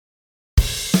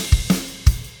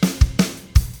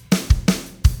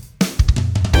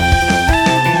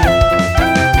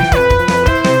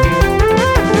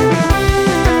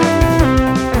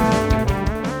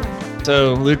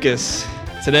So, Lucas,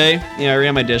 today, I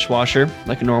ran my dishwasher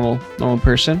like a normal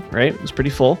person, right? It was pretty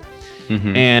full.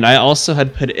 Mm-hmm. And I also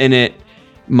had put in it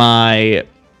my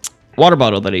water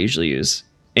bottle that I usually use.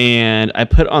 And I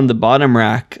put on the bottom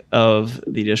rack of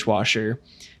the dishwasher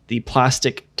the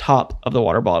plastic top of the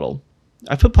water bottle.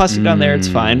 I put plastic down there. It's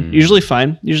fine. Usually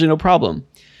no problem.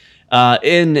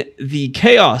 In the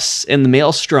chaos and the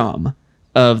maelstrom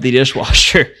of the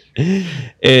dishwasher,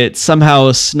 it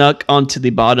somehow snuck onto the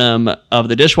bottom of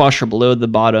the dishwasher below the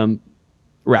bottom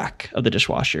rack of the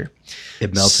dishwasher.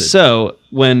 It melted. So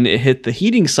when it hit the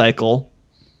heating cycle,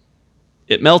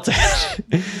 it melted.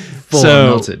 Full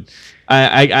melted.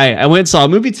 I went and saw a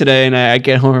movie today, and I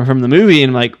get home from the movie,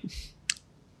 and I'm like,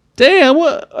 damn,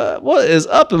 what is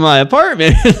up in my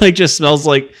apartment? It like just smells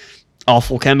like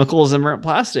awful chemicals and burnt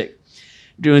plastic.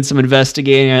 Doing some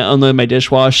investigating, I unload my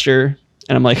dishwasher,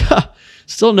 and I'm like,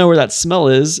 still don't know where that smell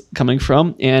is coming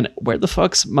from, and where the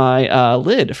fuck's my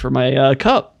lid for my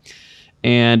cup?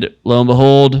 And lo and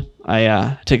behold,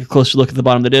 I take a closer look at the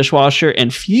bottom of the dishwasher,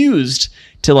 and fused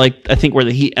to I think where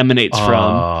the heat emanates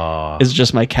from is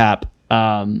just my cap,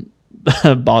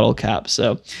 bottle cap.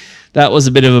 So that was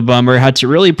a bit of a bummer. Had to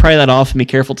really pry that off and be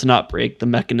careful to not break the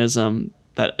mechanism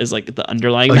that is like the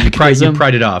underlying mechanism. You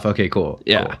pried it off. Okay, cool.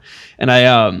 Yeah. Cool. And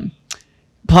I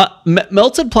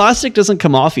melted plastic doesn't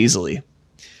come off easily.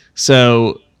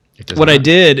 So what I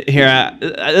did here,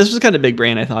 this was kind of big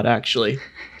brain, I thought, actually.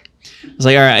 I was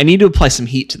like, all right, I need to apply some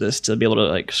heat to this to be able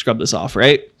to scrub this off,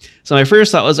 right? So my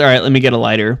first thought was, all right, let me get a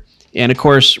lighter. And of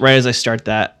course, right as I start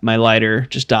that, my lighter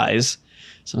just dies.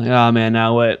 So I'm like, oh man,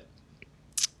 now what?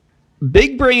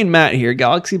 Big brain Matt here,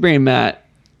 Galaxy Brain Matt.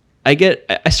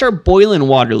 I start boiling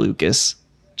water, Lucas.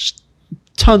 Just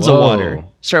tons of water.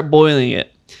 Start boiling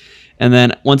it. And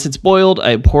then once it's boiled,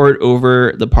 I pour it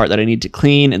over the part that I need to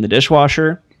clean in the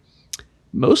dishwasher.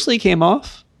 Mostly came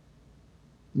off.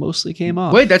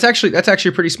 Wait, that's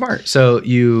actually pretty smart. So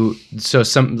you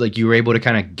were able to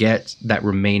kind of get that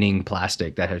remaining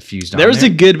plastic that had fused on there. There was a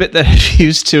good bit that had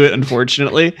fused to it,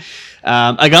 unfortunately.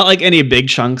 I got any big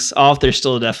chunks off. There's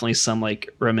still definitely some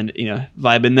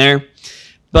vibe in there,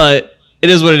 but it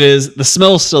is what it is. The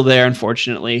smell's still there,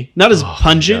 unfortunately. Not as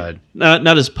pungent,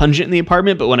 not as pungent in the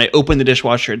apartment, but when I open the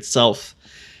dishwasher itself,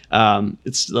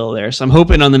 it's still there. So I'm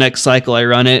hoping on the next cycle I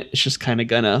run it, it's just kind of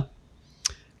gonna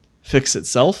fix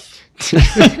itself.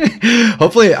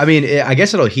 Hopefully. I mean, I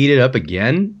guess it'll heat it up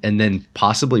again and then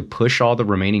possibly push all the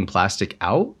remaining plastic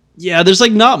out. Yeah, there's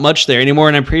not much there anymore,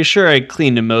 and I'm pretty sure I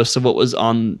cleaned most of what was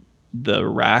on the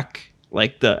rack,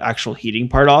 like the actual heating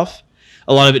part off.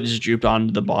 A lot of it just drooped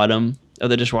onto the bottom of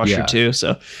the dishwasher too.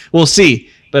 So we'll see.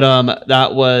 But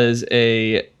that was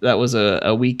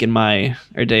a week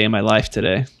or day in my life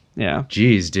today. Yeah.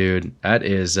 Jeez, dude, that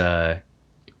is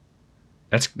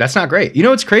that's not great. You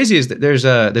know what's crazy is that there's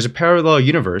a parallel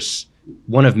universe,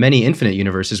 one of many infinite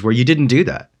universes where you didn't do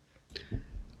that.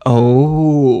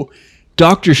 Oh,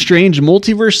 Doctor Strange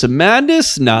Multiverse of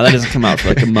Madness? No, that doesn't come out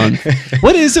for a month.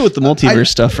 What is it with the multiverse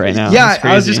stuff right now? Yeah,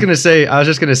 I was just gonna say, I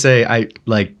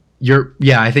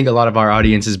think a lot of our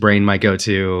audience's brain might go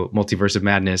to Multiverse of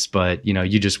Madness, but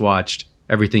you just watched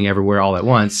Everything Everywhere All at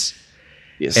Once.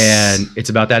 Yes. And it's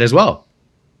about that as well.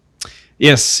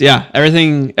 Yes, yeah.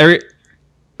 Everything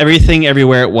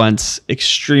Everywhere at Once.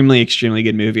 Extremely, extremely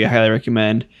good movie. I highly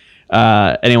recommend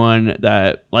anyone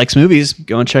that likes movies,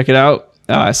 go and check it out.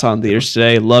 I saw it in theaters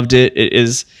today. Loved it. It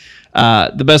is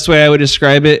the best way I would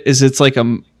describe it is it's like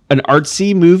an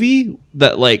artsy movie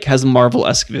that has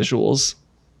Marvel-esque visuals.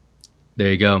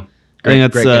 There you go.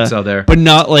 Great good sell there. But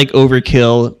not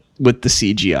overkill with the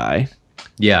CGI.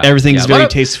 Yeah. Everything's very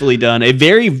tastefully done. A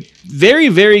very, very,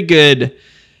 very good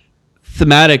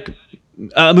thematic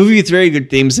movie with very good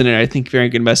themes in it. I think very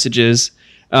good messages.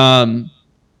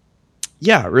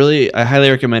 Yeah, really, I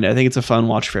highly recommend it. I think it's a fun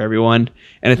watch for everyone,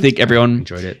 and I think everyone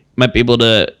enjoyed it. Might be able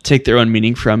to take their own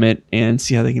meaning from it and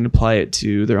see how they can apply it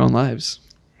to their own lives.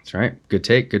 That's right. Good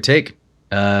take.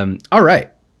 All right,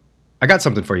 I got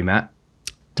something for you, Matt.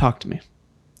 Talk to me.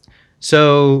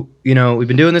 So, we've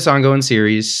been doing this ongoing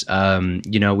series.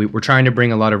 We're trying to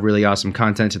bring a lot of really awesome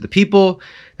content to the people.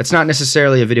 That's not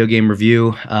necessarily a video game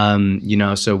review.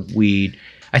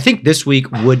 I think this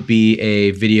week would be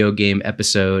a video game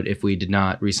episode if we did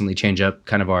not recently change up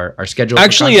kind of our schedule.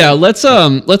 Actually, yeah, let's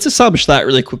establish that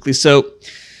really quickly. So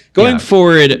going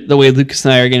forward, the way Lucas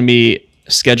and I are going to be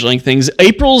scheduling things,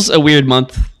 April's a weird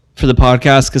month for the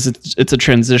podcast because it's a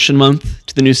transition month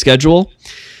to the new schedule.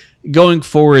 Going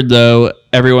forward, though,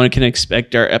 everyone can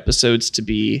expect our episodes to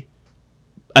be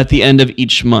at the end of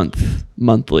each month,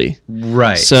 monthly.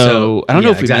 Right. So I don't know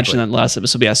if we mentioned that in the last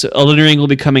episode, but yeah. So Elden Ring will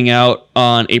be coming out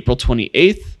on April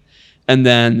 28th. And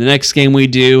then the next game we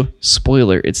do,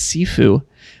 spoiler, it's Sifu,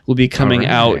 will be coming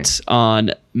out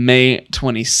on May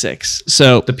 26th.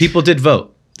 So the people did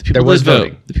vote. There was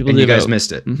voting. The people and did you guys vote.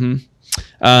 missed it. Mm-hmm.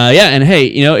 And hey,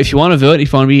 if you want to vote,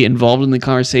 if you want to be involved in the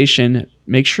conversation,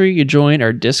 make sure you join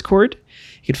our Discord.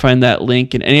 You can find that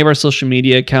link in any of our social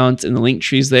media accounts in the link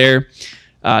trees there.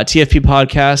 TFP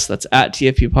Podcast, that's at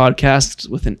TFP Podcast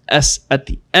with an S at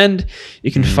the end.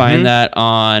 You can find that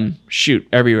on,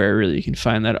 everywhere really. You can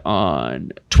find that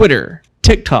on Twitter,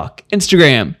 TikTok,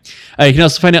 Instagram. You can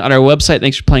also find it on our website,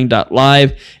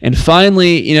 thanksforplaying.live. And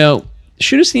finally,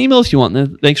 shoot us an email if you want,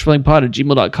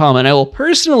 thanksforplayingpod@gmail.com, and I will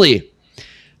personally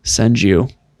send you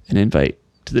an invite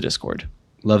to the Discord.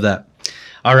 Love that.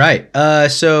 All right.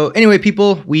 So anyway,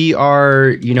 people, we are,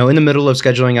 in the middle of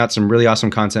scheduling out some really awesome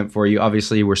content for you.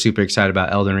 Obviously, we're super excited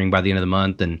about Elden Ring by the end of the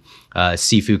month and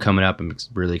Sifu coming up. I'm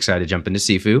really excited to jump into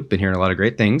Sifu. Been hearing a lot of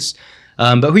great things.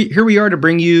 But here we are to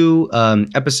bring you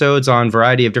episodes on a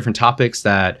variety of different topics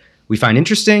that we find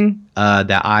interesting,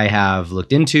 that I have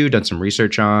looked into, done some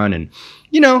research on, and,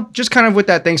 just kind of with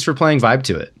that thanks for playing vibe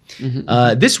to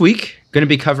it. This week, going to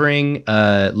be covering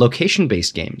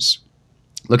location-based games.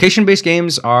 Location-based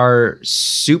games are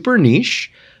super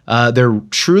niche. There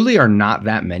truly are not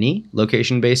that many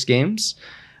location-based games.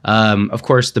 Of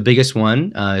course, the biggest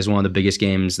one is one of the biggest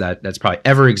games that's probably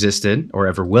ever existed or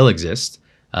ever will exist,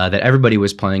 that everybody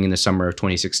was playing in the summer of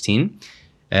 2016.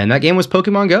 And that game was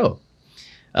Pokemon Go.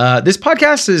 This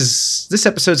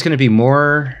episode is going to be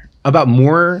more than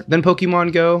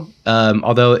Pokemon Go,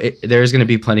 although there's going to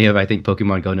be plenty of, I think,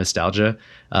 Pokemon Go nostalgia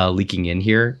leaking in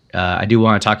here. I do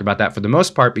want to talk about that for the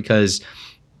most part because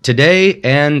today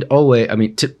and always,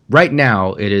 right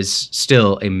now, it is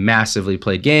still a massively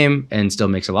played game and still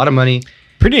makes a lot of money.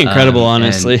 Pretty incredible,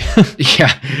 honestly.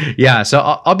 Yeah.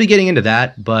 So I'll be getting into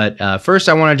that, but first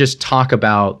I want to just talk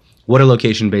about what a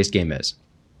location-based game is.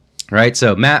 Right.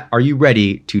 So Matt, are you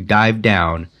ready to dive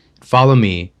down? Follow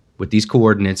me with these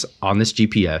coordinates on this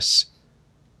GPS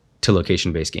to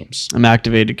location-based games. I'm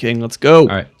activated, King. Let's go.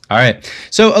 All right.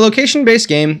 So a location-based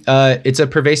game, it's a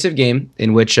pervasive game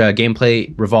in which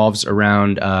gameplay revolves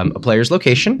around a player's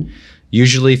location,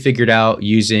 usually figured out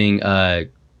using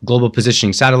global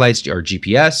positioning satellites or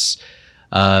GPS,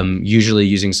 usually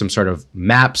using some sort of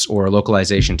maps or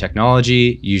localization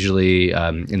technology, usually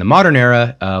in the modern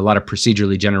era, a lot of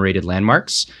procedurally generated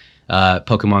landmarks.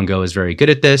 Pokemon Go is very good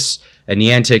at this. And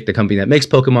Niantic, the company that makes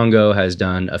Pokemon Go, has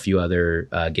done a few other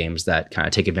games that kind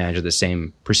of take advantage of the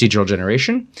same procedural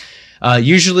generation.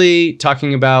 Usually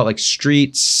talking about like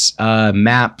streets,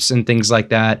 maps, and things like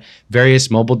that. Various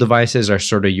mobile devices are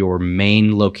sort of your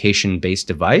main location-based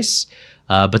device.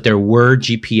 But there were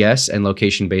GPS and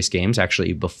location-based games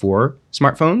actually before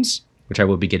smartphones, which I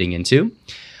will be getting into.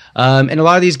 And a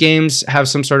lot of these games have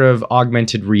some sort of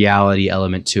augmented reality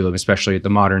element to them, especially the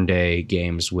modern day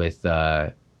games with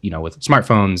with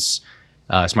smartphones,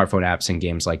 smartphone apps and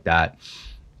games like that.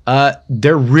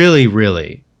 There really,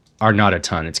 really are not a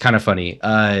ton. It's kind of funny.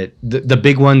 The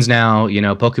big ones now,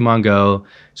 Pokemon Go.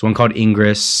 There's one called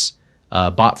Ingress,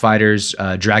 Bot Fighters,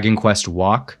 Dragon Quest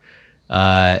Walk,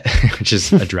 which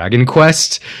is a Dragon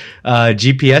Quest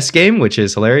GPS game, which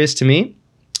is hilarious to me.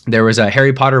 There was a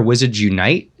Harry Potter Wizards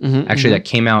Unite, that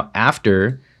came out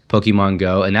after Pokemon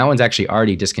Go, and that one's actually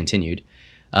already discontinued.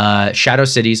 Shadow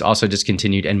Cities also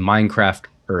discontinued, and Minecraft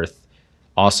Earth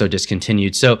also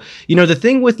discontinued. So, the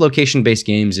thing with location-based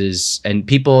games is, and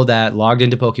people that logged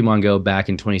into Pokemon Go back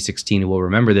in 2016 will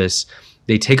remember this,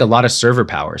 they take a lot of server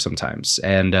power sometimes.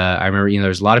 And I remember,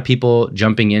 there's a lot of people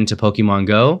jumping into Pokemon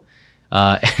Go.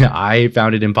 And I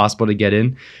found it impossible to get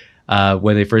in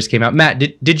when they first came out. Matt,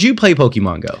 did you play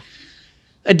Pokemon Go?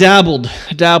 I dabbled,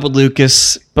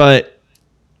 Lucas, but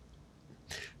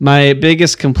my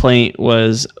biggest complaint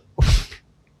was,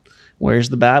 where's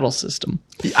the battle system?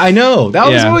 I know. That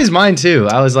was always mine too.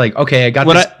 I was like, okay, I got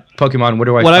this Pokemon. What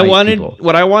do I fight people?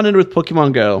 What I wanted with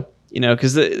Pokemon Go,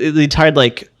 because they tied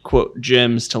like, quote,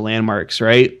 gyms to landmarks,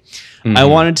 right? Mm-hmm. I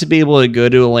wanted to be able to go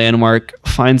to a landmark,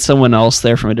 find someone else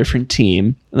there from a different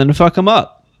team, and then fuck them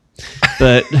up.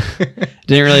 But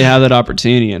didn't really have that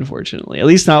opportunity, unfortunately. At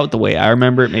least not the way I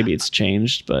remember it. Maybe it's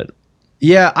changed, but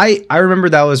yeah, I remember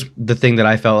that was the thing that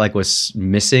I felt like was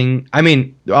missing. I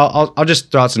mean, I'll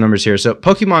just throw out some numbers here. So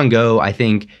Pokemon Go, I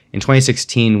think in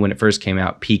 2016 when it first came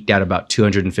out, peaked at about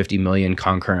 250 million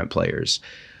concurrent players.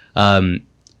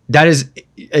 That is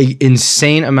an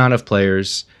insane amount of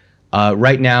players.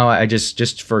 Right now, I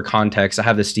just for context, I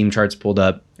have the Steam charts pulled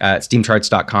up at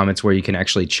steamcharts.com. It's where you can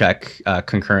actually check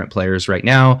concurrent players right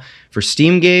now for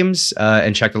Steam games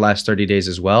and check the last 30 days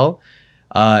as well.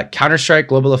 Counter-Strike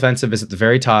Global Offensive is at the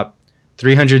very top,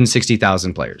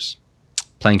 360,000 players.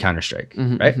 playing Counter-Strike,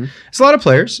 right? It's a lot of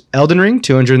players. Elden Ring,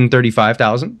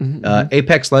 235,000.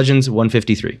 Apex Legends,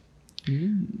 153.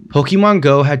 Pokemon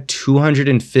Go had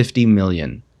 250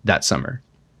 million that summer.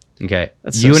 Okay.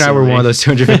 That's You so and I were silly. one of those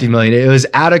 250 million. It was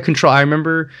out of control. I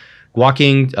remember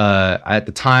walking at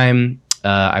the time.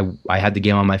 I had the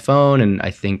game on my phone, and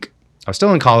I think I was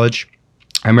still in college.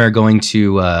 I remember going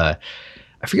to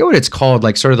I forget what it's called,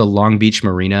 like sort of the Long Beach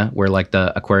Marina, where like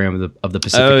the aquarium of the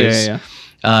Pacific Oh, is.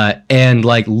 yeah. And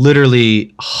like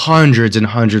literally hundreds and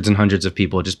hundreds and hundreds of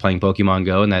people just playing Pokemon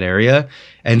Go in that area.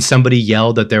 And somebody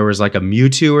yelled that there was like a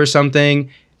Mewtwo or something,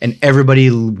 and everybody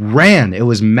ran. It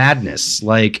was madness.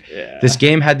 Like this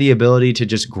game had the ability to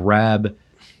just grab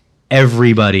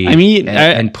everybody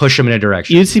and push them in a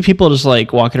direction. You'd see people just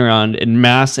like walking around in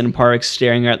mass in parks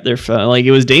staring at their phone. Like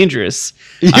it was dangerous.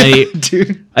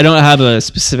 Dude. I don't have a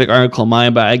specific article in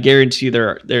mind, but I guarantee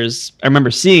there's I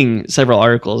remember seeing several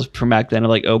articles from back then of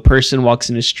like, oh, person walks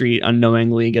in the street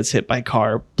unknowingly, gets hit by a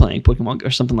car playing Pokemon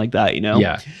or something like that, you know?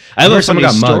 Yeah. I have a someone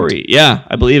funny got mugged. story. Yeah,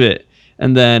 I believe it.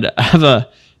 And then I have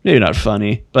maybe not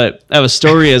funny, but I have a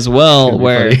story as well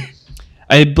where funny.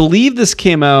 I believe this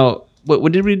came out.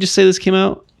 What did we just say this came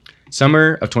out?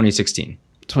 Summer of 2016.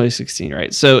 2016,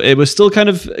 right? So it was still kind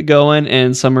of going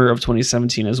in summer of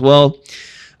 2017 as well.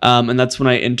 And that's when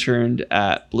I interned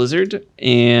at Blizzard.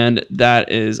 And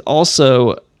that is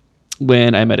also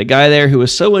when I met a guy there who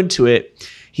was so into it,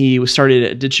 he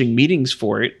started ditching meetings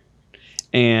for it.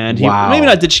 And he maybe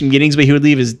not ditching meetings, but he would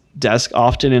leave his desk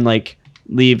often and like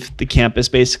leave the campus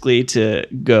basically to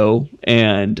go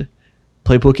and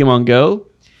play Pokemon Go.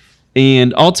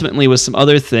 And ultimately with some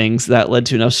other things that led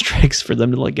to enough strikes for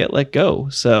them to like get let go.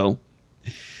 So,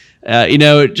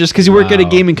 just because you work at a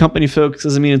gaming company, folks,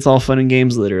 doesn't mean it's all fun and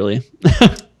games, literally.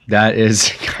 That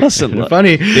is Lesson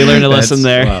funny. They learned a lesson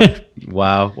there.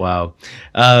 Wow.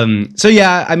 So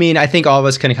yeah, I mean, I think all of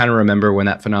us can kind of remember when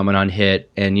that phenomenon hit,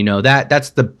 and that's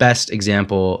the best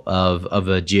example of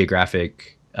a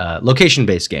geographic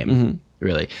location-based game,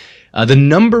 really. The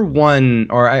number one,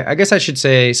 or I guess I should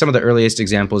say some of the earliest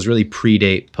examples really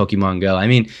predate Pokemon Go. I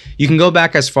mean, you can go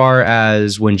back as far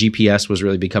as when GPS was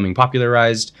really becoming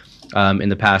popularized in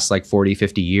the past like 40,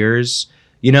 50 years.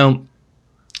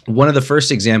 One of the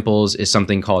first examples is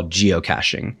something called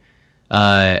geocaching.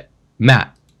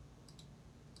 Matt,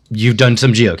 you've done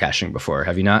some geocaching before,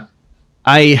 have you not?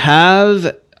 I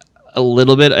have a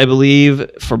little bit, I believe,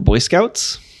 for Boy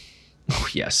Scouts. Oh,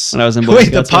 yes. When I was in Boy Wait,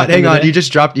 Scouts. hang on. You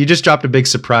just dropped a big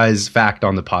surprise fact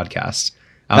on the podcast.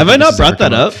 Have I not brought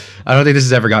that up? I don't think this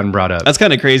has ever gotten brought up. That's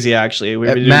kind of crazy, actually.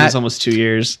 We've been doing this almost 2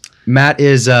 years. Matt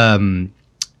is an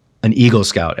Eagle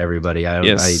Scout. Everybody,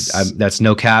 Yes. That's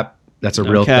no cap. That's a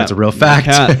No real. cap. That's a real No fact.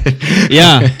 cap.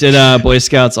 Yeah, did Boy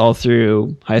Scouts all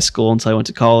through high school until I went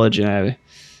to college, and I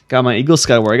got my Eagle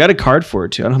Scout award. I got a card for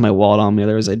it too. I don't have my wallet on me,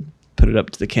 otherwise I'd put it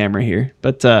up to the camera here.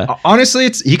 But honestly,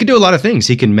 he could do a lot of things.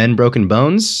 He can mend broken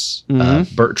bones,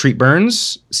 treat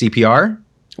burns, CPR,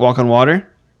 walk on water,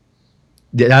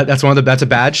 that's a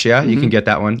badge. Yeah, you can get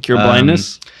that one. cure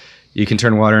blindness. You can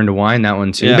turn water into wine. That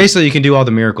one too. Yeah. Basically, you can do all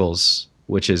the miracles,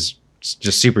 which is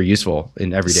just super useful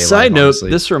in everyday life. Side note,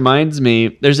 honestly. this reminds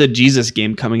me, there's a Jesus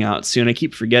game coming out soon. I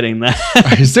keep forgetting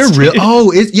that. Is there real?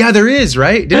 Oh, yeah, there is,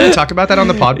 right? Didn't we talk about that on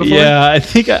the pod before? Yeah, I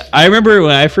think I remember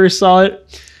when I first saw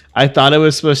it, I thought it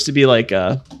was supposed to be like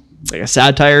a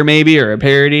satire maybe, or a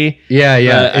parody.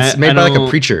 Yeah. But It's made by like a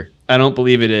preacher. I don't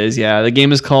believe it is. Yeah, the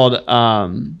game is called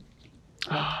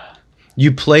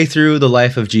You play through the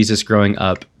life of Jesus growing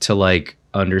up to like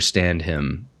understand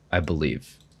him, I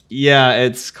believe. Yeah,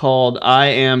 it's called I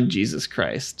Am Jesus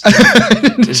Christ.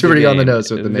 It's pretty on the nose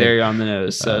with the name. Very on the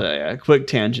nose. So yeah, quick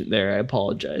tangent there. I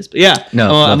apologize. But yeah, No,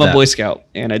 I'm love a that. Boy Scout,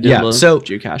 and I did a little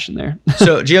geocaching there.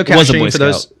 So Was a Boy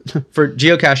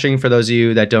geocaching for those of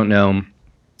you that don't know,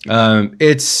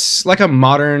 it's like a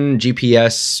modern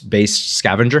GPS based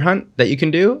scavenger hunt that you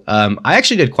can do. I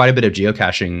actually did quite a bit of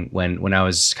geocaching when I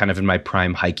was kind of in my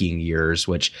prime hiking years,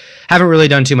 which haven't really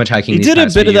done too much hiking. You these did a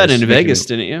past bit few of that years, in Vegas,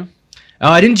 didn't you? Oh,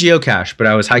 I didn't geocache, but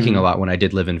I was hiking a lot when I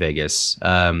did live in Vegas.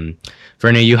 For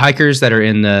any of you hikers that are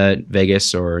in the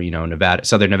Vegas or Nevada,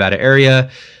 Southern Nevada area,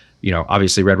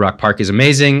 obviously Red Rock Park is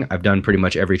amazing. I've done pretty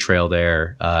much every trail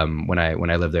there when I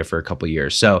lived there for a couple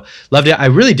years. So loved it. I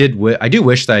really did. I do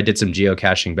wish that I did some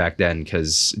geocaching back then,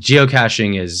 because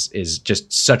geocaching is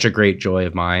just such a great joy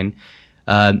of mine.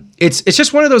 It's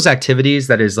just one of those activities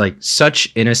that is like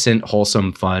such innocent,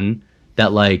 wholesome fun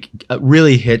that like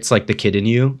really hits like the kid in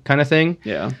you kind of thing.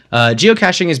 Yeah.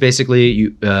 Geocaching is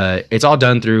basically it's all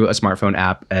done through a smartphone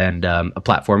app and a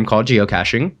platform called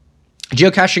geocaching.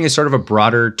 Geocaching is sort of a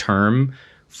broader term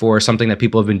for something that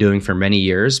people have been doing for many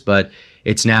years, but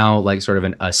It's now like sort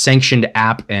of a sanctioned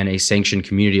app and a sanctioned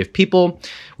community of people.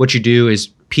 What you do is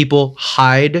people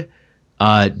hide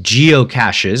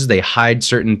geocaches. They hide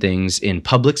certain things in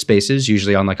public spaces,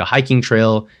 usually on like a hiking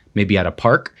trail, maybe at a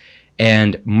park,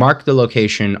 and mark the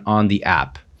location on the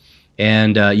app.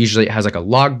 And usually it has like a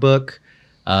logbook.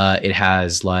 It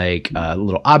has like a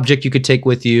little object you could take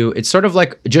with you. It's sort of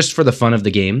like just for the fun of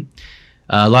the game.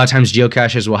 A lot of times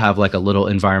geocaches will have like a little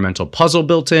environmental puzzle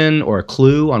built in or a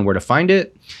clue on where to find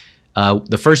it.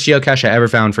 The first geocache I ever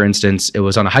found, for instance, it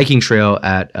was on a hiking trail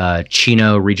at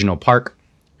Chino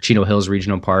Hills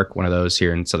Regional Park, one of those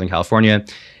here in Southern California.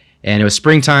 And it was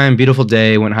springtime, beautiful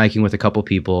day, went hiking with a couple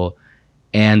people.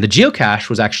 And the geocache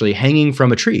was actually hanging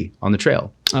from a tree on the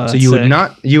trail. Oh, so you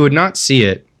would not see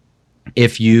it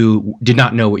if you did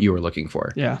not know what you were looking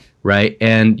for. Yeah. Right.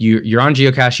 And you're on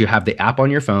geocache, you have the app on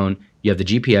your phone, you have the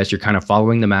GPS, you're kind of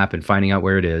following the map and finding out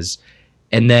where it is.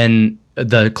 And then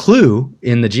the clue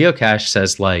in the geocache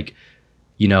says like,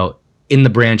 you know, in the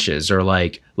branches or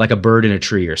like a bird in a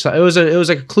tree or so. It was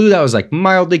like a clue that was like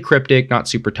mildly cryptic, not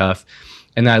super tough.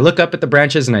 And then I look up at the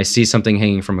branches and I see something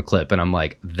hanging from a clip and I'm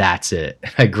like, that's it.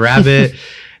 I grab it.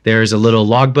 There's a little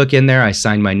logbook in there. I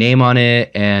signed my name on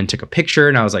it and took a picture.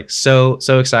 And I was like, so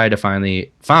excited to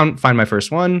finally find my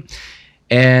first one.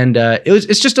 And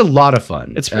it's just a lot of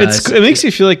fun. It makes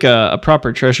you feel like a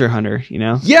proper treasure hunter, you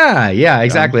know? Yeah,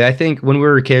 exactly. I think when we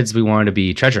were kids, we wanted to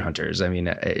be treasure hunters. I mean,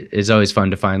 it's always fun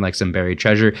to find like some buried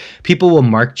treasure. People will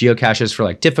mark geocaches for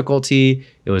like difficulty.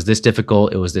 It was this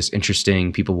difficult. It was this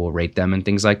interesting. People will rate them and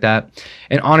things like that.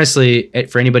 And honestly,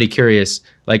 for anybody curious,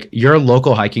 like your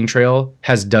local hiking trail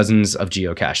has dozens of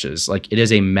geocaches. Like it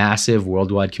is a massive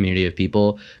worldwide community of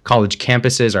people. College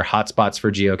campuses are hotspots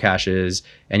for geocaches,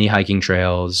 any hiking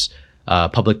trails,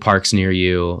 public parks near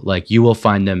you. Like you will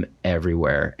find them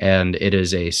everywhere. And it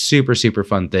is a super, super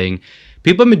fun thing.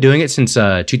 People have been doing it since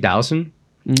 2000.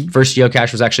 Mm-hmm. First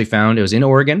geocache was actually found. It was in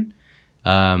Oregon.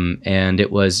 And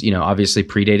it was, you know, obviously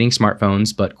predating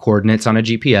smartphones, but coordinates on a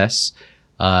GPS.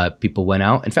 People went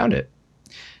out and found it.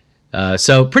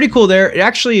 So pretty cool there. It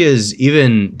actually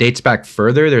dates back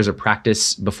further. There's a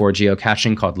practice before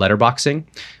geocaching called letterboxing,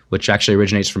 which actually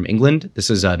originates from England. This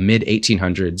is mid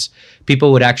 1800s.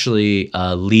 People would actually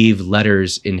leave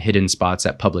letters in hidden spots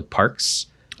at public parks.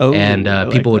 Oh,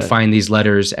 and people would find these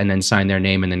letters and then sign their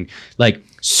name and then like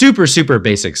super, super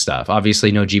basic stuff.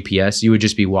 Obviously no GPS. You would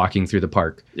just be walking through the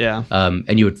park. Yeah.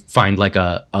 And you would find like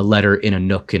a letter in a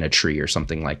nook in a tree or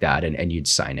something like that and you'd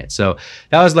sign it. So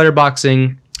that was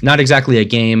letterboxing. Not exactly a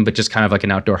game, but just kind of like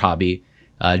an outdoor hobby.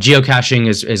 Geocaching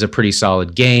is a pretty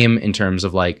solid game in terms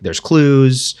of like there's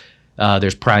clues,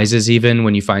 there's prizes even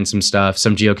when you find some stuff.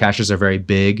 Some geocaches are very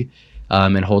big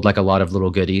and hold like a lot of little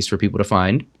goodies for people to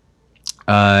find.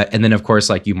 And then of course,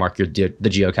 like you mark the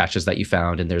geocaches that you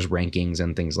found and there's rankings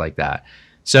and things like that.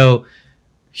 So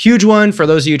huge one for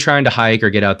those of you trying to hike or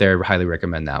get out there. Highly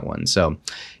recommend that one. So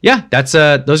yeah, that's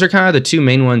those are kind of the two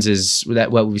main ones is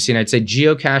that what we've seen. I'd say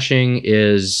geocaching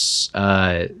is,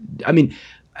 I mean,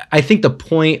 I think the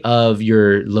point of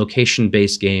your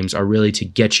location-based games are really to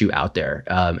get you out there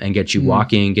and get you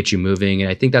walking, get you moving.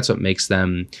 And I think that's what makes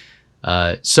them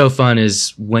so fun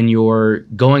is when you're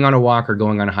going on a walk or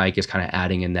going on a hike is kind of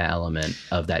adding in that element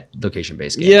of that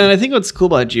location-based game. Yeah, and I think what's cool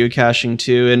about geocaching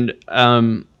too, and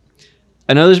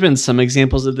I know there's been some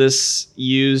examples of this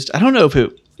used. I don't know if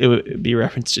it would be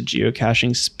referenced to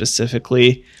geocaching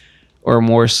specifically or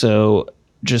more so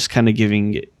just kind of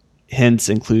giving hints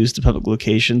and clues to public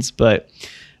locations. But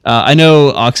I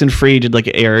know Oxenfree did like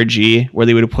an ARG where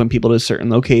they would point people to a certain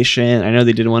location. I know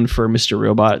they did one for Mr.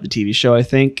 Robot, the TV show, I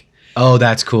think. Oh,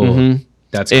 that's cool. Mm-hmm.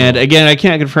 That's cool. And again, I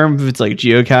can't confirm if it's like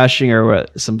geocaching or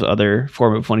what, some other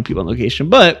form of pointing people on location,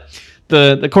 but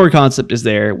the core concept is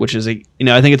there, which is I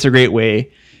think it's a great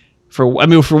way for one,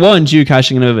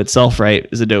 geocaching in and of itself, right,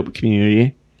 is a dope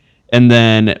community. And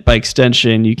then by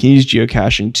extension, you can use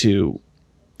geocaching to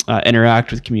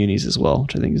interact with communities as well,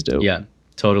 which I think is dope. Yeah,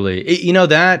 totally. You know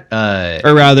that,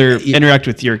 or rather interact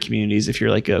with your communities if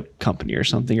you're like a company or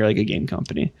something, or like a game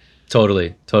company.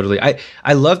 Totally.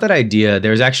 I love that idea.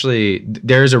 There's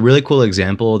a really cool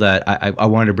example that I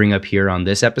wanted to bring up here on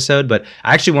this episode, but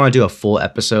I actually want to do a full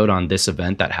episode on this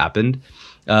event that happened.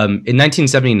 In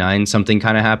 1979, something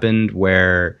kind of happened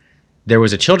where there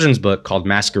was a children's book called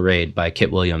Masquerade by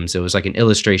Kit Williams. It was like an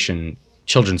illustration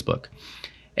children's book.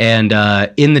 And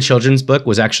in the children's book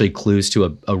was actually clues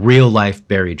to a real life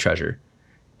buried treasure.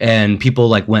 And people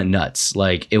like went nuts.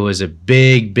 Like it was a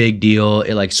big, big deal.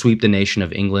 It like swept the nation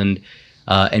of England.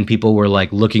 And people were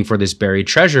like looking for this buried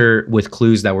treasure with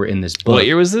clues that were in this book. What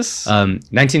year was this?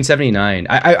 1979.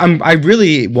 I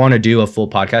really want to do a full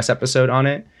podcast episode on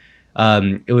it.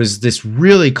 It was this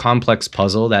really complex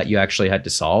puzzle that you actually had to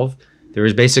solve. There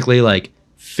was basically like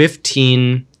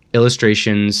 15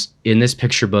 illustrations in this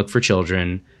picture book for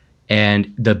children.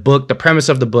 And the premise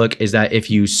of the book is that if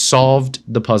you solved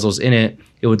the puzzles in it,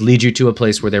 it would lead you to a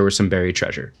place where there was some buried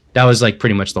treasure. That was like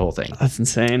pretty much the whole thing. That's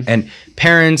insane. And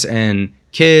parents and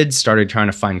kids started trying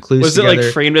to find clues Was together. it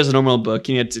like framed as a normal book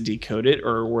and you had to decode it,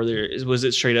 or was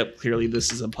it straight up clearly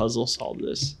this is a puzzle, solve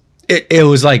this? It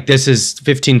was like, this is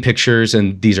 15 pictures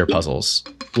and these are puzzles,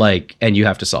 like, and you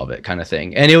have to solve it kind of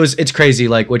thing. And it's crazy.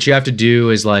 Like, what you have to do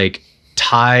is like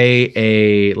draw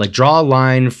a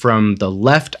line from the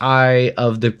left eye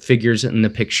of the figures in the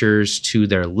pictures to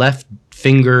their left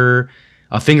finger,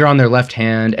 a finger on their left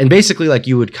hand. And basically like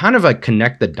you would kind of like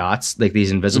connect the dots, like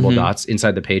these invisible dots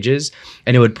inside the pages,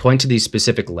 and it would point to these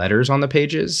specific letters on the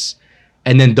pages.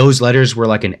 And then those letters were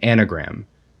like an anagram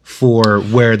for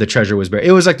where the treasure was buried.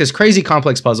 It was like this crazy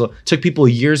complex puzzle. It took people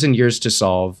years and years to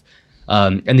solve.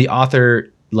 And the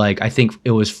author, like, I think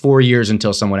it was 4 years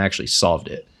until someone actually solved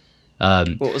it.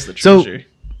 What was the treasure?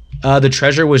 So, the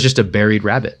treasure was just a buried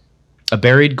rabbit, a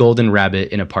buried golden rabbit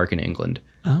in a park in England.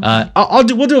 Oh.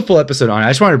 We'll do a full episode on it. I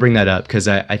just wanted to bring that up because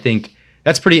I think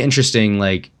that's pretty interesting.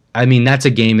 Like, I mean, that's a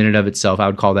game in and of itself. I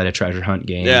would call that a treasure hunt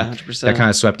game. Yeah, 100%. That kind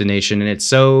of swept a nation, and it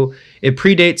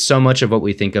predates so much of what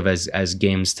we think of as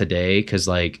games today. Because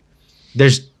like,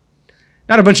 there's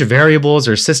not a bunch of variables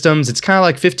or systems. It's kind of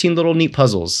like 15 little neat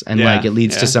puzzles, and like it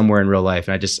leads to somewhere in real life.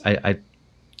 And I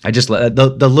just let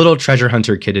the little treasure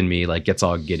hunter kid in me like gets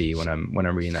all giddy when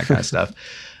I'm reading that kind of stuff.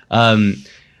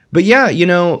 But yeah, you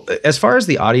know, as far as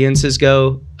the audiences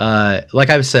go, like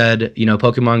I've said, you know,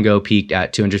 Pokemon Go peaked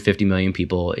at 250 million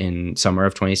people in summer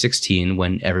of 2016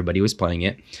 when everybody was playing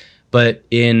it. But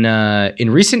in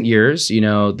recent years, you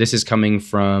know, this is coming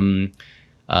from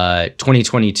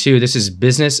 2022. This is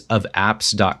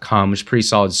businessofapps.com, which is a pretty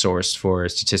solid source for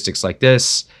statistics like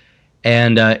this.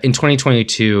 And in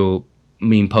 2022, I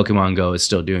mean, Pokemon Go is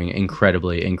still doing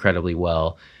incredibly, incredibly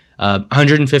well.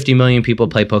 150 million people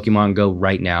play Pokemon Go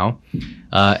right now,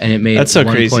 and it made that's so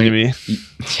crazy to me.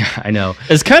 Yeah, I know.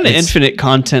 It's kind of infinite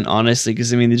content, honestly,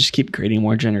 because I mean they just keep creating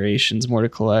more generations, more to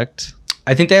collect.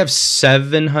 I think they have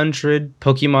 700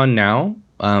 Pokemon now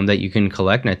that you can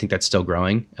collect, and I think that's still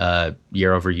growing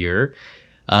year over year.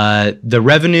 The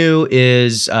revenue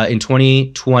is in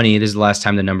 2020. This is the last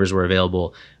time the numbers were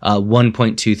available.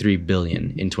 1.23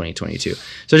 billion in 2022.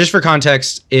 So just for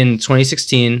context, in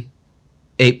 2016.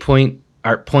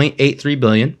 0.83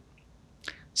 billion,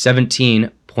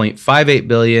 17.58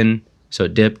 billion, so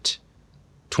it dipped.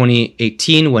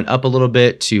 2018 went up a little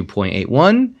bit to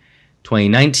 0.81,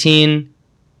 2019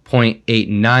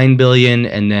 0.89 billion,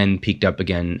 and then peaked up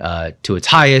again to its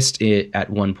highest at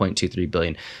 1.23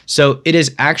 billion. So it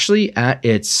is actually at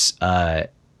its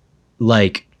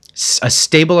like a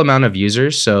stable amount of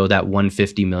users, so that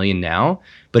 150 million now,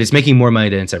 but it's making more money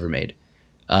than it's ever made.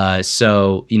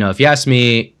 So, you know, if you ask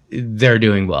me, they're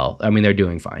doing well. I mean, they're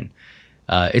doing fine.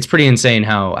 It's pretty insane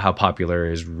how popular it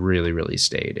has really, really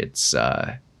stayed. It's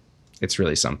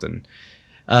really something.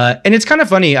 And it's kind of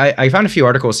funny. I found a few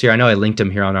articles here. I know I linked them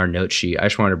here on our note sheet. I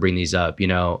just wanted to bring these up. You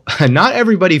know, not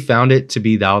everybody found it to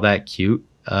be all that cute.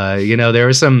 You know, there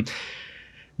was some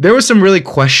really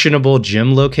questionable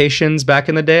gym locations back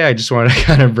in the day. I just wanted to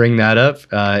kind of bring that up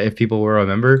if people will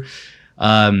remember.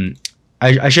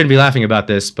 I shouldn't be laughing about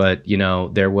this, but, you know,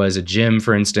 there was a gym,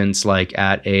 for instance, like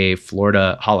at a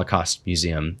Florida Holocaust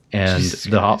museum. And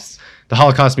the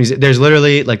Holocaust museum, there's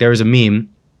literally, like, there was a meme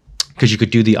because you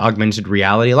could do the augmented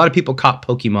reality. A lot of people caught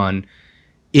Pokemon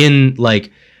in,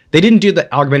 like, they didn't do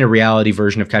the augmented reality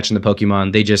version of catching the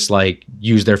Pokemon. They just, like,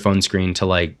 used their phone screen to,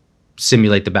 like,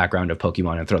 simulate the background of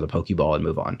Pokemon and throw the Pokeball and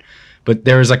move on. But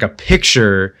there was, like, a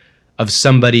picture of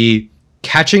somebody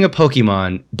catching a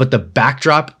Pokemon, but the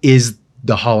backdrop is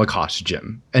the Holocaust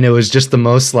gym. And it was just the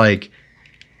most like,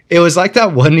 it was like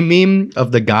that one meme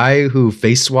of the guy who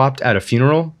face swapped at a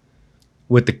funeral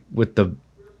with the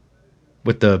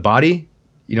body.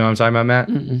 You know what I'm talking about, Matt?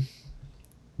 Mm-mm.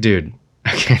 Dude.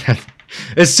 Okay.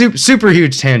 It's super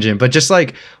huge tangent, but just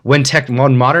like when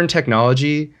modern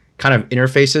technology kind of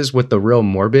interfaces with the real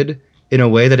morbid in a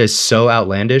way that is so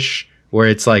outlandish, where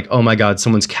it's like, oh my God,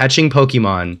 someone's catching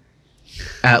Pokemon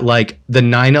at like the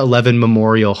 9/11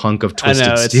 memorial hunk of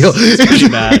Twisted Steel. It's pretty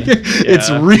bad. Yeah.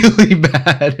 It's really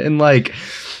bad, and like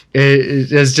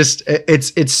it's just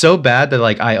it's so bad that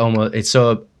like it's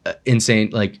so insane,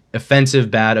 like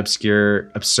offensive, bad, obscure,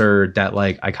 absurd that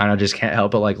like I kind of just can't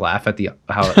help but like laugh at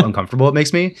how uncomfortable it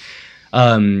makes me.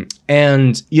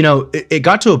 And you know, it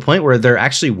got to a point where there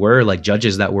actually were like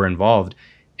judges that were involved,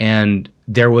 and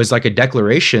there was like a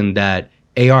declaration that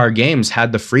AR games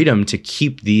had the freedom to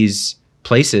keep these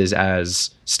places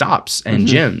as stops and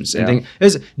gyms and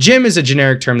things. Gym is a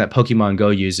generic term that Pokemon Go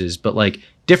uses, but like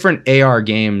different AR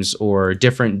games or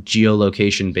different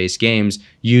geolocation based games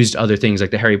used other things,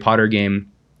 like the Harry Potter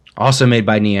game, also made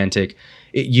by Niantic.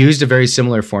 It used a very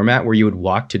similar format where you would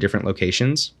walk to different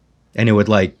locations, and it would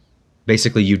like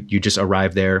basically you just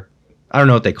arrive there. I don't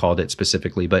know what they called it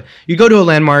specifically, but you go to a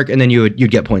landmark and then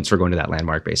you'd get points for going to that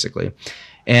landmark basically.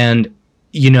 And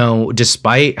you know,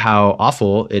 despite how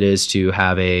awful it is to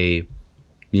have a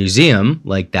museum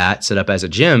like that set up as a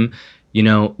gym, you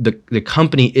know, the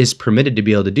company is permitted to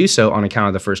be able to do so on account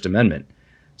of the First Amendment.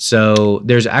 So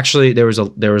there was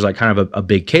like kind of a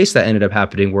big case that ended up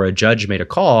happening where a judge made a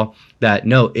call that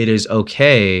no, it is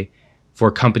okay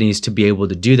for companies to be able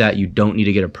to do that. You don't need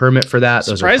to get a permit for that.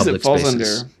 Those are public spaces. It falls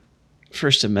under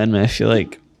First Amendment. I feel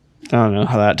like I don't know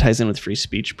how that ties in with free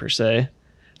speech per se.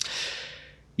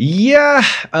 Yeah.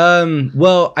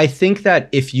 Well, I think that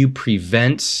if you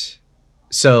prevent,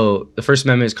 so the First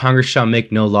Amendment is Congress shall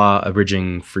make no law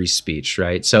abridging free speech,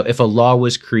 right? So if a law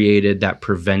was created that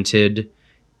prevented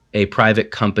a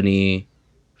private company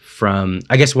from,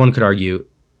 I guess one could argue,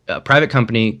 a private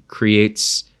company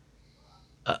creates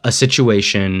a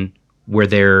situation where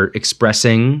they're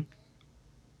expressing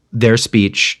their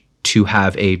speech to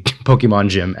have a Pokemon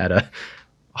gym at a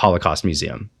Holocaust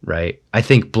museum, right? I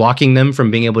think blocking them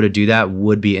from being able to do that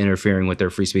would be interfering with their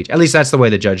free speech. At least that's the way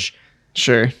the judge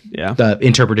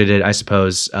interpreted it, I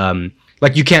suppose.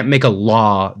 Like you can't make a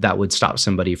law that would stop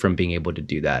somebody from being able to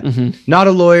do that. Not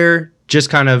a lawyer, just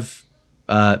kind of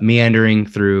meandering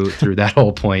through that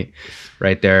whole point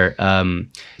right there.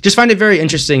 Just find it very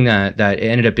interesting that it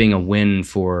ended up being a win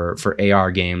for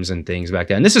AR games and things back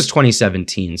then. And this is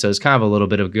 2017, so it's kind of a little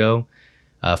bit ago,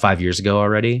 5 years ago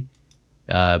already.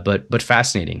 But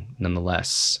fascinating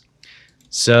nonetheless.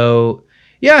 So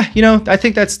yeah, you know, I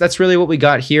think that's really what we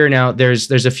got here. Now there's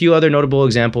a few other notable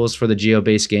examples for the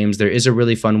geo-based games. There is a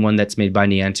really fun one that's made by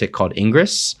Niantic called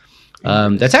Ingress.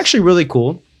 That's actually really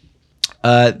cool.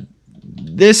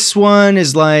 This one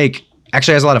is like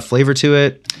actually has a lot of flavor to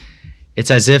it.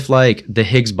 It's as if like the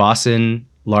Higgs boson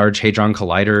Large Hadron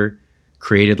Collider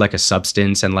created like a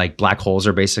substance, and like black holes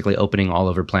are basically opening all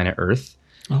over planet Earth.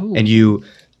 Oh. And you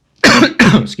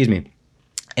excuse me,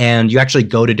 and you actually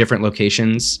go to different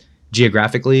locations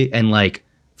geographically and like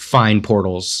find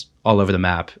portals all over the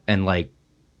map and like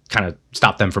kind of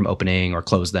stop them from opening or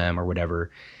close them or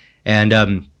whatever.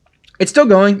 And it's still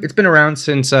going. It's been around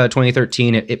since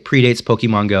 2013. It predates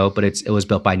Pokemon Go, but it was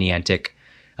built by Niantic,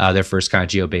 their first kind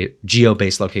of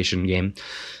geo-based location game.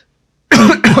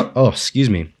 Oh, excuse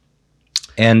me.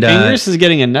 And Ingress is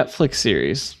getting a Netflix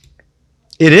series.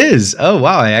 It is. Oh,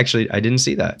 wow. I didn't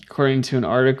see that. According to an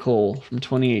article from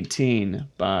 2018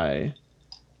 by,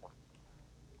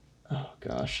 oh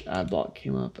gosh, Adblock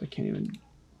came up. I can't even,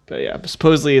 but yeah,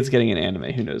 supposedly it's getting an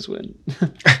anime. Who knows when?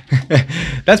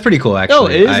 That's pretty cool, actually. Oh,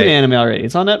 it is an anime already.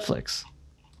 It's on Netflix.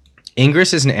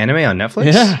 Ingress is an anime on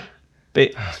Netflix? Yeah.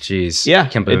 Jeez. Yeah.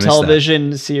 A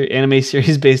television anime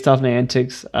series based off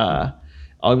Niantic's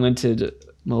augmented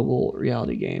mobile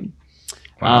reality game.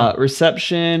 Wow.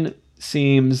 Reception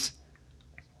seems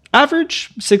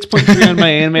average. 6.3 on my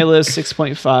anime list,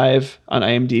 6.5 on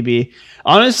IMDb.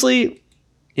 Honestly,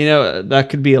 you know, that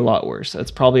could be a lot worse. That's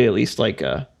probably at least like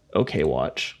a okay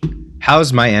watch.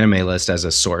 How's my anime list as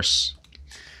a source?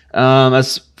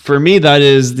 As for me, that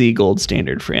is the gold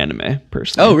standard for anime,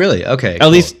 personally. Oh, really? Okay. At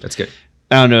least that's good.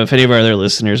 I don't know if any of our other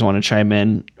listeners want to chime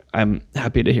in. I'm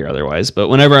happy to hear otherwise. But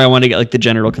whenever I want to get like the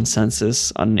general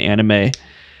consensus on an anime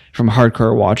from a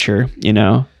hardcore watcher, you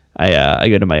know, I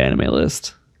go to my anime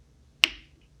list.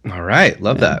 All right.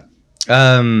 Love that.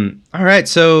 All right.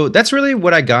 So that's really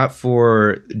what I got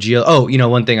for Geo. Oh, you know,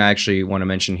 one thing I actually want to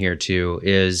mention here too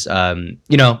is,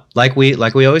 you know, like we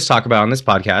always talk about on this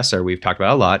podcast, or we've talked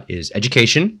about a lot, is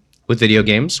education with video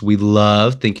games. We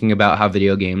love thinking about how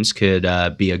video games could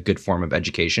be a good form of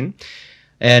education.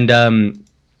 And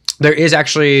there is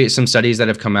actually some studies that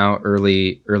have come out,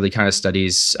 early kind of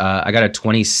studies. I got a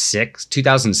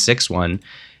 2006 one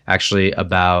actually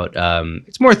about,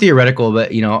 it's more theoretical,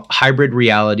 but, you know, hybrid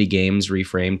reality games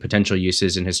reframe potential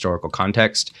uses in historical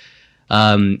context.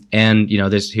 And, you know,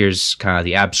 here's kind of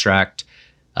the abstract.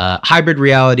 Hybrid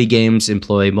reality games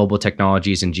employ mobile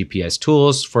technologies and GPS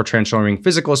tools for transforming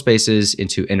physical spaces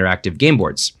into interactive game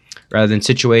boards. Rather than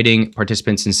situating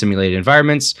participants in simulated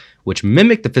environments, which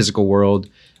mimic the physical world,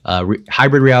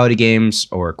 hybrid reality games,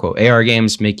 or quote AR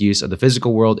games, make use of the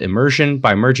physical world immersion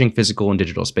by merging physical and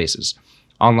digital spaces.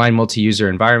 Online multi-user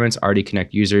environments already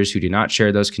connect users who do not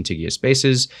share those contiguous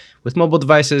spaces. With mobile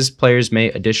devices, players may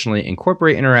additionally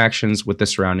incorporate interactions with the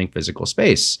surrounding physical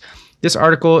space. This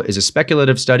article is a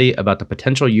speculative study about the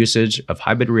potential usage of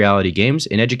hybrid reality games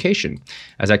in education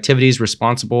as activities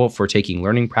responsible for taking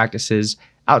learning practices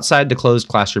outside the closed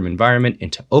classroom environment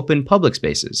into open public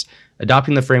spaces.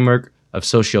 Adopting the framework of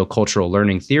socio-cultural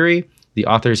learning theory, the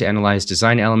authors analyze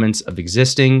design elements of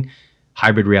existing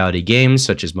hybrid reality games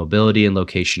such as mobility and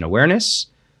location awareness,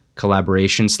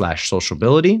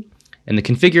 collaboration/sociability, and the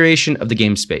configuration of the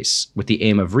game space with the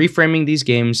aim of reframing these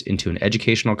games into an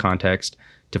educational context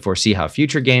to foresee how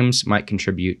future games might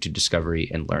contribute to discovery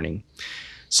and learning.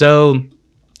 So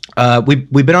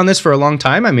we've been on this for a long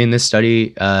time. I mean, this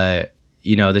study,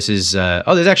 this is,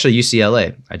 there's actually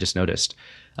UCLA, I just noticed.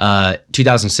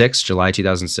 2006, July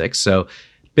 2006. So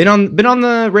been on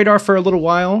the radar for a little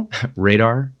while.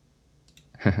 Radar.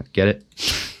 Get it?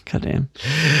 Goddamn.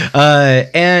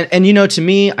 And to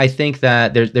me, I think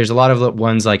that there's a lot of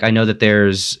ones, like I know that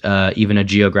there's even a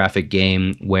geographic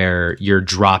game where you're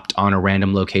dropped on a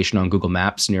random location on Google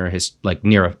Maps near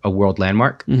a world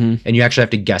landmark, and you actually have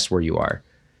to guess where you are.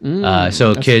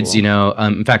 So kids, cool.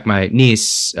 In fact, my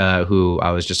niece, who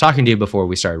I was just talking to before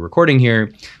we started recording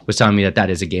here, was telling me that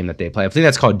is a game that they play. I think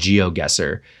that's called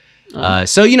GeoGuessr.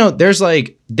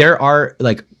 There are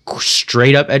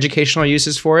straight up educational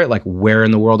uses for it, like where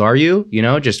in the world are you,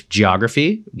 just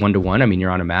geography 1-to-1. I mean,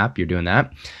 you're on a map, you're doing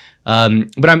that.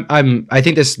 But I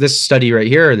think this study right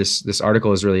here, this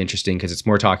article is really interesting because it's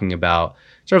more talking about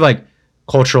sort of like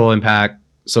cultural impact,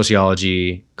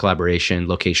 sociology, collaboration,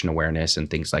 location awareness, and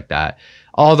things like that.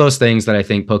 All those things that I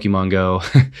think Pokemon Go,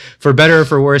 for better or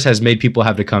for worse, has made people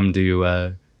have to come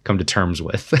to terms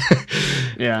with.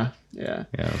 Yeah.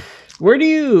 Where do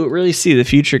you really see the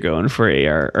future going for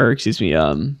AR, or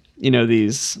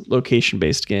these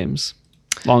location-based games,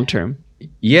 long term?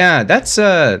 Yeah, that's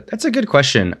a good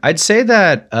question. I'd say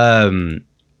that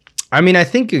I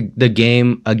think a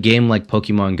game like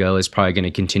Pokemon Go is probably going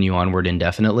to continue onward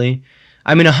indefinitely.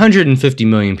 I mean, 150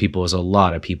 million people is a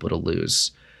lot of people to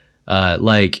lose.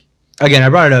 Again, I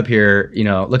brought it up here.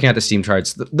 Looking at the Steam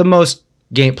charts, the most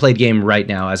played game right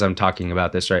now, as I'm talking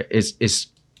about this, right, is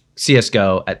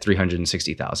CS:GO at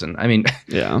 360,000. I mean,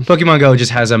 yeah. Pokemon Go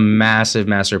just has a massive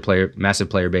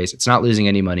player base. It's not losing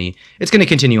any money. It's going to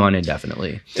continue on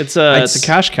indefinitely. It's a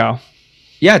cash cow.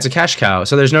 Yeah, it's a cash cow.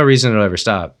 So there's no reason it'll ever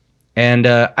stop. And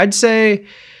I'd say,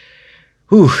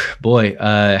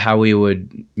 how we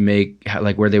would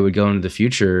where they would go into the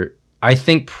future. I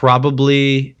think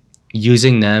probably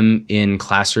using them in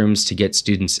classrooms to get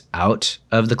students out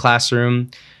of the classroom.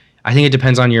 I think it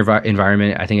depends on your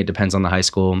environment. I think it depends on the high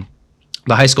school.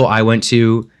 The high school I went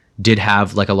to did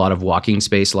have a lot of walking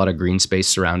space, a lot of green space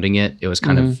surrounding it. It was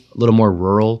kind of a little more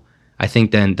rural, I think,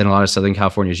 than a lot of Southern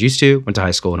California is used to. Went to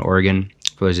high school in Oregon,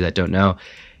 for those of you that don't know.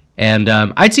 And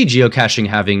I'd see geocaching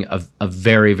having a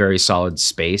very, very solid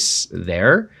space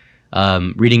there.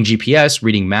 Reading GPS,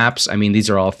 reading maps. I mean, these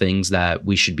are all things that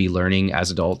we should be learning as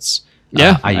adults.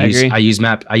 Yeah, I agree. I use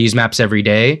maps every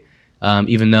day.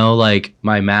 Even though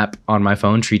my map on my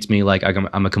phone treats me like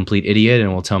I'm a complete idiot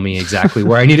and will tell me exactly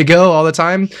where I need to go all the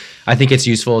time, I think it's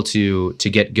useful to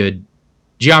get good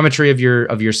geometry of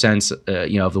your sense,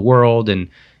 of the world, and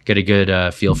get a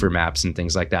good feel for maps and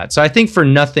things like that. So I think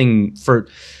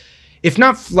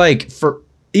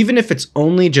even if it's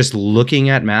only just looking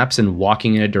at maps and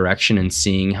walking in a direction and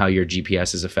seeing how your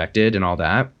GPS is affected and all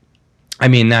that, I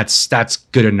mean, that's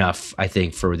good enough, I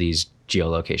think, for these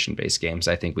geolocation-based games.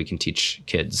 I think we can teach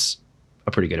kids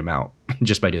a pretty good amount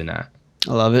just by doing that.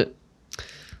 I love it.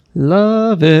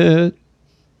 Love it.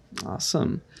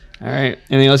 Awesome. All right.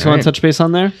 Anything else you want to touch base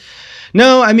on there?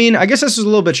 No, I mean, I guess this was a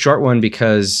little bit short one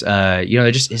because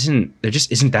there just isn't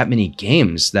that many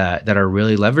games that are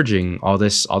really leveraging all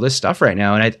this stuff right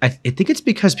now, and I think it's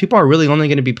because people are really only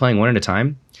going to be playing one at a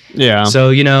time. Yeah.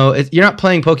 So you're not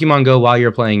playing Pokemon Go while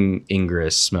you're playing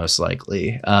Ingress, most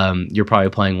likely. You're probably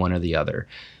playing one or the other,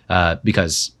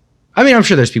 because I'm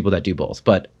sure there's people that do both,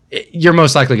 but you're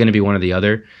most likely going to be one or the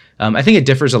other. I think it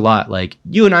differs a lot. Like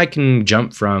you and I can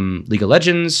jump from League of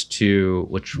Legends to,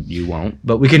 which you won't,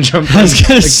 but we can jump from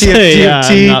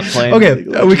TFT.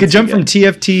 Okay, we could jump from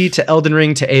TFT to Elden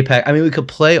Ring to Apex. I mean, we could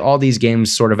play all these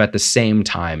games sort of at the same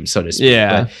time, so to speak.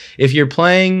 Yeah. But if you're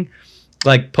playing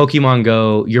like Pokemon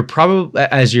Go, you're probably,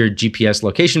 as your GPS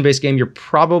location-based game, you're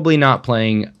probably not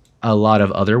playing a lot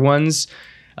of other ones,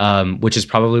 which is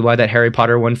probably why that Harry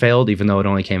Potter one failed, even though it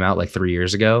only came out 3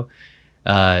 years ago.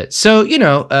 So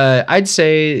I'd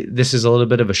say this is a little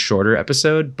bit of a shorter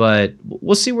episode, but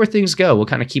we'll see where things go. We'll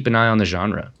kind of keep an eye on the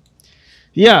genre.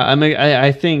 Yeah, I mean,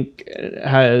 I think it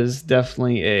has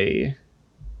definitely a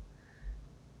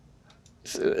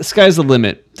sky's the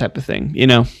limit type of thing, you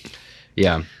know?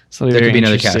 Yeah. So There could be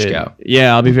another cash cow.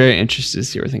 Yeah, I'll be very interested to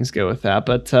see where things go with that.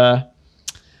 But all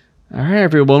right,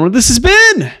 everyone. Well, this has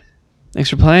been. Thanks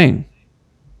for playing.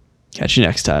 Catch you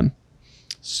next time.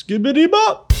 Skibbity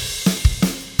bop.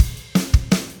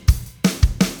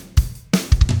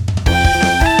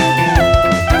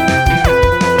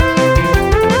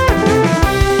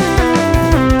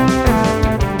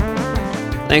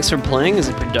 Thanks for Playing is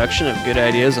a production of Good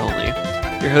Ideas Only.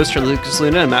 Your hosts are Lucas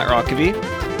Luna and Matt Rockaby.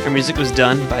 Our music was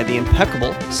done by the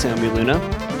impeccable Sammy Luna,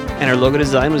 and our logo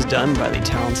design was done by the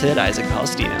talented Isaac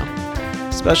Palestino.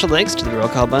 Special thanks to the Roll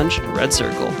Call Bunch and Red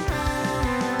Circle.